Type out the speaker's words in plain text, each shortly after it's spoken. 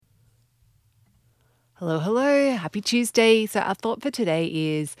Hello, hello. Happy Tuesday. So, our thought for today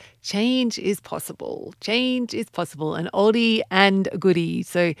is change is possible. Change is possible, an oldie and a goodie.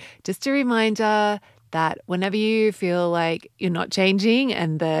 So, just a reminder that whenever you feel like you're not changing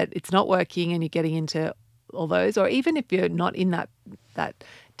and that it's not working and you're getting into all those, or even if you're not in that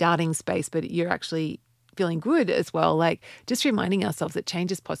doubting space, but you're actually feeling good as well, like just reminding ourselves that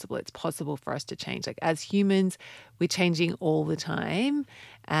change is possible. It's possible for us to change. Like as humans, we're changing all the time,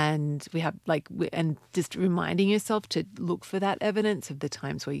 and we have and just reminding yourself to look for that evidence of the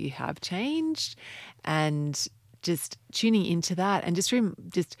times where you have changed, and just tuning into that and just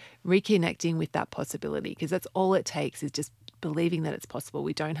reconnecting with that possibility, because that's all it takes is just believing that it's possible.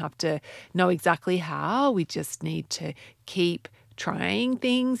 We don't have to know exactly how. We just need to keep trying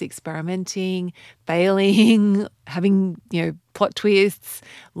things, experimenting, failing, having, plot twists,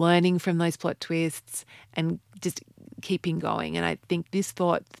 learning from those plot twists, and just keeping going. And I think this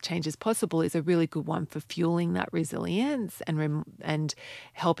thought, change is possible, is a really good one for fueling that resilience and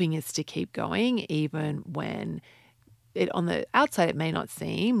helping us to keep going, even when on the outside it may not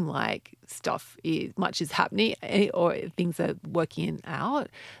seem like much is happening, or things are working out.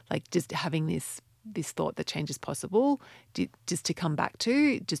 Like just having this thought that change is possible, just to come back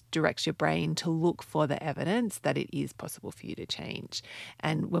to, just directs your brain to look for the evidence that it is possible for you to change.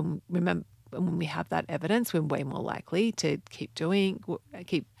 And when we have that evidence, we're way more likely to keep doing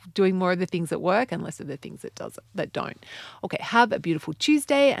more of the things that work and less of the things that don't. Okay, have a beautiful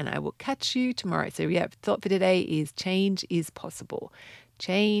Tuesday, and I will catch you tomorrow. So yeah, thought for today is change is possible.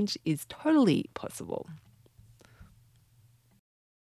 Change is totally possible.